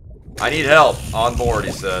plan. I need help. On board,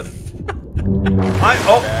 he said.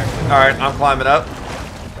 Alright, I'm climbing up.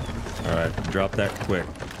 Alright, drop that quick.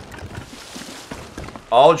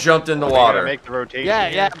 All jumped in the water. Make the rotation.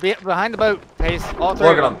 Yeah, behind the boat, Pace. All three.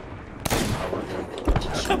 Look at them.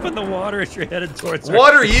 Jump in the water as you're headed towards her.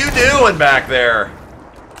 What are you doing back there?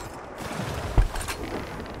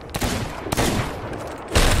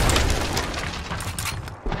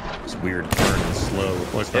 It's weird turn and slow.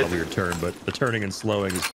 Well, it's not a weird turn, but the turning and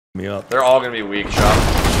slowing is me up. They're all gonna be weak, Chop.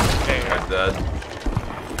 I'm dead.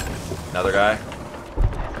 Another guy.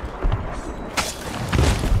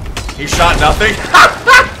 He shot nothing.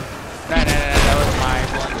 No, that was my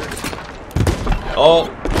blunder. Oh.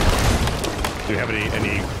 Do you have any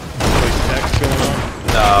voice text going on?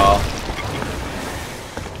 No.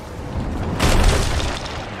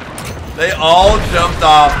 They all jumped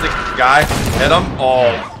off. The guy hit him.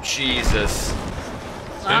 Oh, Jesus.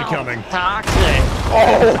 Incoming. Toxic.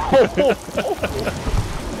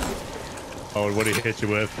 Oh, what did he hit you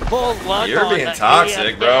with? Full luck You're on being the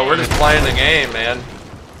toxic, bro. We're just playing the game, man.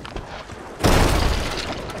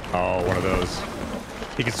 Oh, one of those.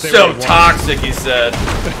 He can say So what he toxic, he said.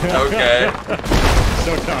 Okay. wants.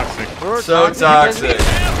 So toxic. So toxic.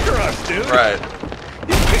 After us, dude. Right.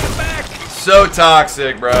 You came back. So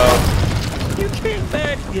toxic, bro. You came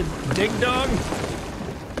back, you ding dong.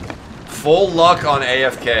 Full luck on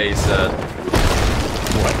AFK, he said.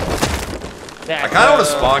 What? I kind of want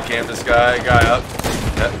to spawn camp this guy up.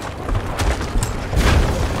 Yep.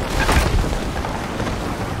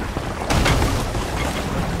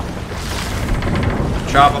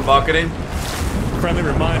 Chop and bucketing. Friendly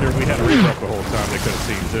reminder, we had a reaper up the whole time they could have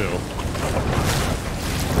seen too.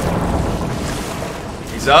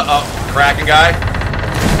 He's up. Oh, cracking guy.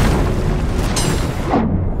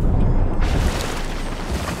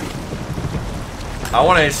 I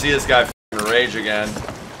want to see this guy f***ing rage again.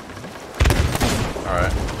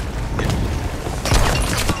 Alright.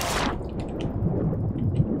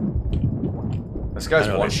 This guy's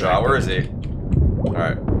one shot. Where is he?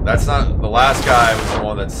 Alright. That's not... The last guy was the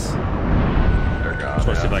one that's... They're gone.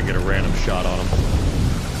 Let's see if I can get a random shot on him.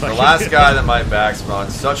 The last guy that might backspawn.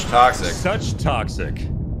 Such toxic. Such toxic.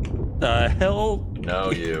 The hell?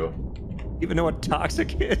 No, you. Even know what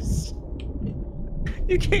toxic is?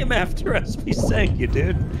 You came after us. We sank you,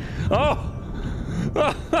 dude. Oh!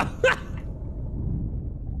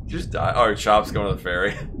 Just die. Oh, Chop's going to the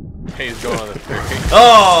ferry. He's going on the ferry.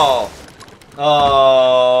 Oh!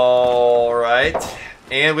 Alright.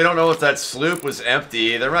 And we don't know if that sloop was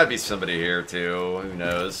empty. There might be somebody here, too. Who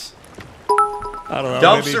knows? I don't know.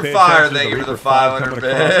 Dumpster maybe fire, pay thank you attention for to the 500 Reaper 5 coming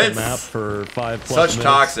across the bits. map for 5+ Such minutes,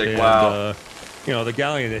 toxic, and, wow. You know, the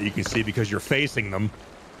galleon that you can see because you're facing them.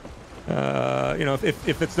 You know,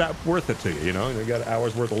 if it's that worth it to you, you know, you got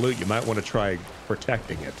hours worth of loot, you might want to try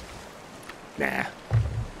protecting it. Nah.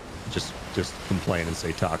 Just complain and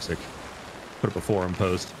say toxic. Put up a forum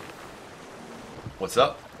post. What's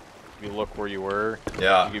up? If you look where you were,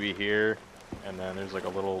 Yeah. you could be here, and then there's like a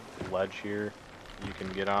little ledge here you can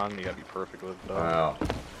get on. You gotta be perfect with it. Wow.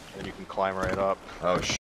 Then you can climb right up. Oh,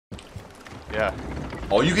 sh. Yeah.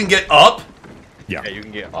 Oh, you can get up? Yeah. Yeah, you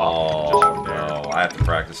can get up just Oh, from there. no. I have to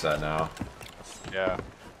practice that now. Yeah.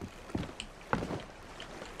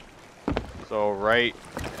 So right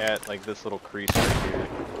at like this little crease right here.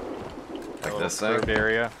 Like little this thing? curved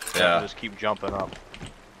area. Yeah. Just keep jumping up.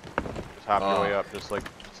 Just hop your way up, just like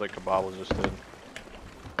Kababa just did.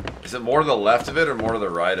 Is it more to the left of it or more to the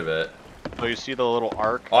right of it? So you see the little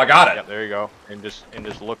arc? Oh, I got it. Yep, there you go. And just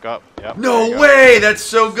look up. Yep. No way! That's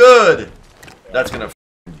so good! That's gonna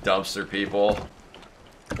dumpster people.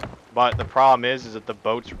 But the problem is that the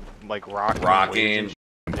boat's like rocking.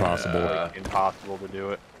 Impossible. Like, impossible to do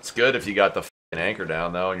it. It's good if you got the f***ing anchor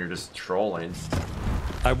down though and you're just trolling.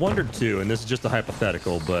 I wondered too, and this is just a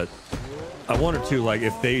hypothetical, but I wondered too, like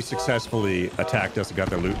if they successfully attacked us and got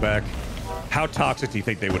their loot back, how toxic do you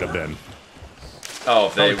think they would have been? Oh,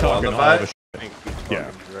 if they won the fight? Yeah.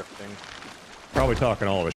 Drifting. Probably talking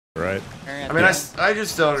all of us, right? I mean, I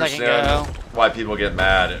just don't understand why people get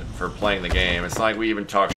mad for playing the game. It's not like we even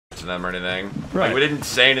talk shit to them or anything. Right. Like, we didn't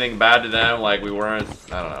say anything bad to them. Like, we weren't,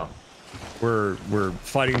 I don't know. We're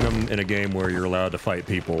fighting them in a game where you're allowed to fight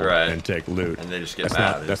people and take loot. And they just get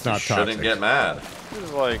mad. That's not toxic. Shouldn't get mad. This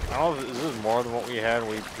is like, I don't know, is this more than what we had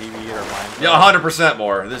when we PvE'd our mines? Yeah, 100%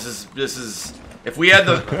 more. This is, if we had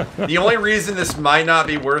the only reason this might not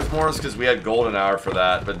be worth more is because we had golden hour for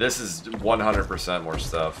that, but this is 100% more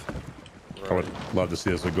stuff. I would love to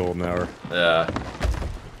see us with golden hour. Yeah.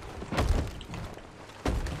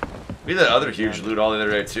 We had that other huge loot all the other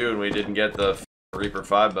day too, and we didn't get the Reaper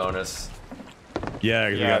 5 bonus. Yeah,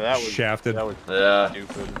 we got that was shafted. That was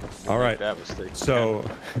stupid. All right. That mistake. So,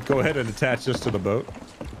 go ahead and attach this to the boat.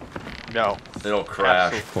 No. It'll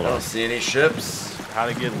crash. Absolutely. I don't see any ships. How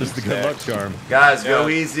to get This is the good luck charm. Guys, go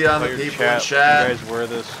easy on the people in chat. You guys wear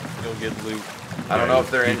this, you'll get loot. I don't know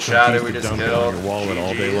if they're in chat or we just dump it killed. on your wallet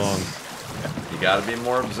all day long. You gotta be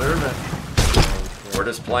more observant. We're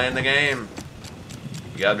just playing the game.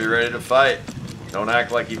 You gotta be ready to fight. Don't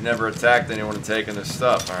act like you've never attacked anyone and taken their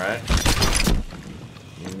stuff, alright?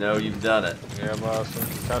 You know you've done it. We have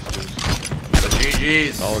some testers. So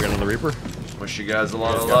GG's. Oh, we're getting on the Reaper? Wish you guys a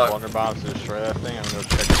lot of got luck. blunderbombs to destroy that thing. I'm gonna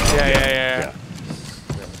check it out. Yeah.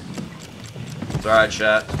 It's alright,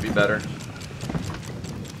 chat. Be better.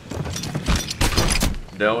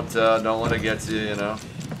 Don't let it get to you, you know.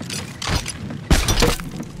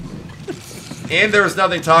 And there was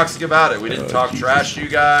nothing toxic about it. We didn't talk trash to you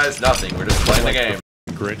guys. Nothing. We're just playing the game.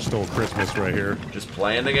 Grinch stole Christmas right here. Just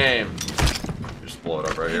playing the game. Just blow it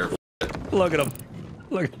up right here. Look at him.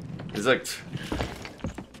 Look. He's like.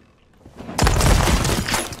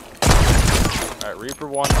 Alright, Reaper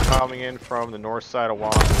 1 coming in from the north side of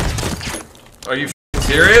Juan. Are you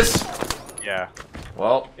serious? Yeah.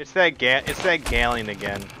 Well. It's that galleon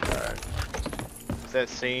again. Alright. It's that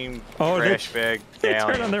same trash bag They galleon.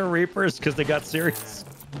 turned on their Reapers because they got serious.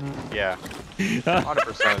 Yeah.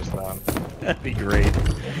 100% is done. That'd be great.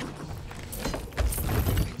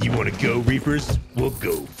 You want to go, Reapers? We'll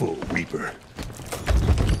go full Reaper.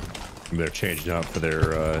 They're changing up for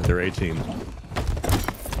their A team.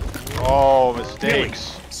 Oh,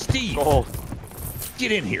 mistakes. Steve, Gold.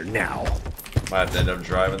 get in here now. Might have to end up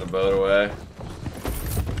driving the boat away.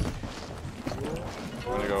 I'm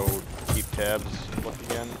gonna go keep tabs. Look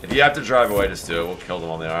again. If you have to drive away, just do it. We'll kill them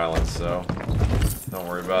on the island, so don't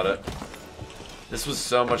worry about it. This was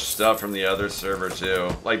so much stuff from the other server too.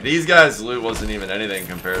 Like these guys' loot wasn't even anything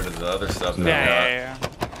compared to the other stuff that we got. Yeah.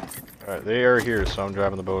 Alright, they are here, so I'm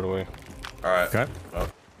driving the boat away. Alright. Okay. Oh.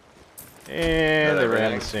 And they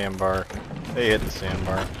ran everything? the sandbar. They hit the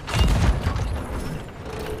sandbar.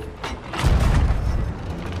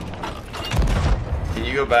 Can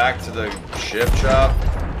you go back to the ship shop?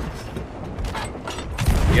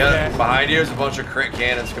 You got behind you is a bunch of crit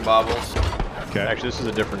cannons, kabobbles. Okay. Actually, this is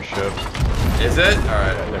a different ship. Is it?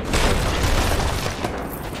 Alright. Yeah, different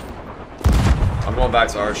ship. I'm going back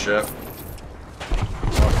to our ship.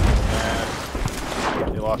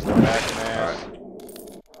 They lost their back and ass. Alright.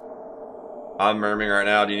 I'm merming right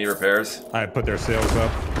now. Do you need repairs? I put their sails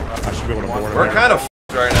up. I should be able to board them. We're kind of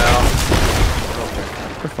f***ed right now.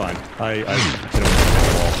 We're fine. I hit them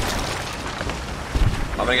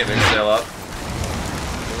I'm gonna get big sail up.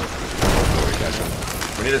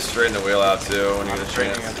 We need to straighten the wheel out too when you get a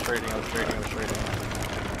chance. I'm trading.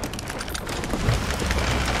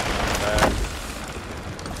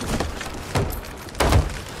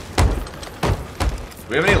 Do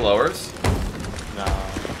we have any lowers? No.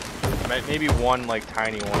 Maybe one, like,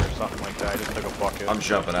 tiny one or something like that. I just took a bucket. I'm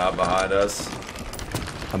jumping out behind us.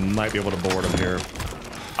 I might be able to board them here.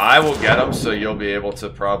 I will get them, so you'll be able to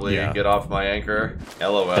probably Yeah. get off my anchor.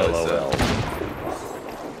 LOL. LOL.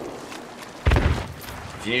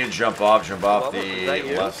 If you need to jump off the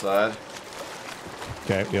left side.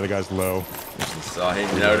 Okay, the other guy's low. So he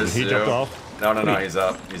noticed He too. jumped off? No, he's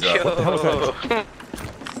up. He's up. How was that?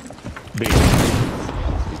 B.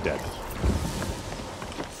 He's dead.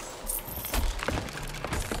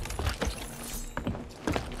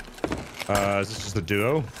 Is this just a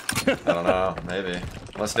duo? I don't know. Maybe.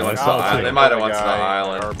 Unless they Oh, went to I the saw island. it. They might have went to the Our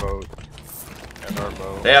island. boat. And our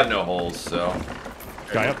boat. They have no holes, so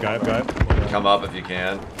Guy up. come up if you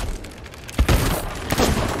can.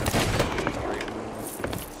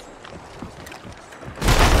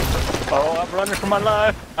 Oh, I'm running for my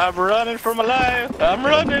life. I'm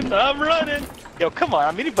running. Yo, come on.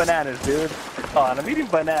 I'm eating bananas, dude. Come on, I'm eating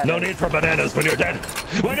bananas. No need for bananas when you're dead.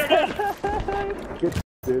 When you're dead. Good,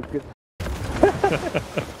 dude. Good.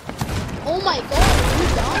 Oh my god, are you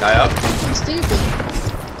done? Guy up. I'm stupid.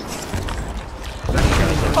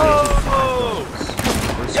 Oh!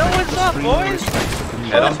 Yo, what's up, boys?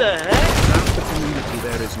 Hit him. What the heck?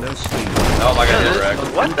 Oh, I got hit, Rick.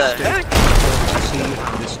 What the heck?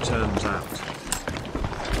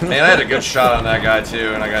 Man, I had a good shot on that guy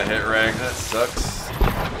too, and I got hit, Rick. That sucks.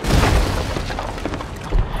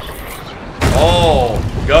 Oh,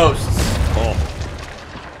 ghosts. Oh.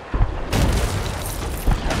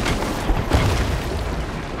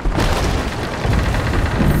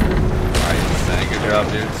 Alright, good job,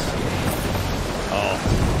 dudes.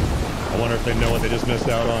 Oh. I wonder if they know what they just missed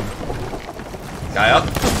out on. Guy up.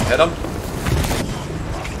 Hit him.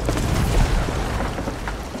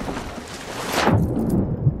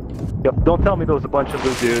 Yep, don't tell me there was a bunch of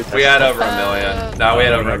blue dudes. We had over a million. No, we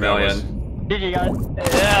had over a million. Did you guys?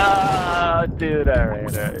 Yeah, dude,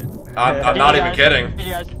 alright. I'm not even kidding. Did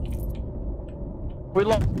you guys? We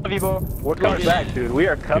love you, bro. We're coming back, dude. We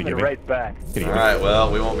are coming right back. Alright,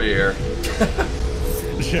 well, we won't be here. What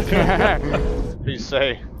do you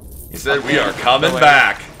say? He said we are coming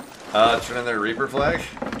back. Turn in their Reaper flag?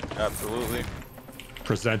 Absolutely.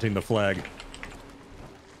 Presenting the flag.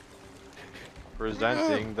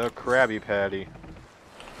 Presenting the Krabby Patty.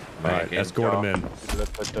 Alright, escort him in.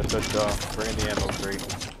 Bring in the ammo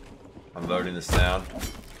crate. I'm voting this down.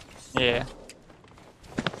 Yeah.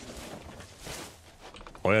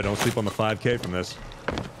 Oh yeah, don't sleep on the 5K from this.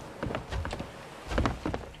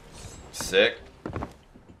 Sick.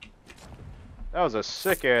 That was a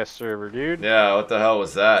sick ass server, dude. Yeah, what the hell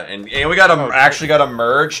was that? And we got actually got a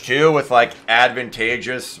merge too with like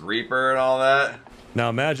advantageous Reaper and all that. Now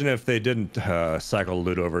imagine if they didn't cycle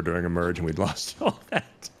loot over during a merge and we'd lost all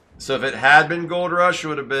that. So if it had been Gold Rush, it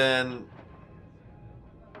would have been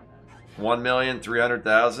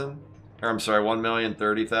 1,300,000. Or I'm sorry,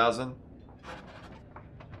 1,030,000.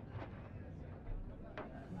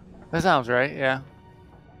 That sounds right, yeah.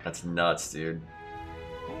 That's nuts, dude.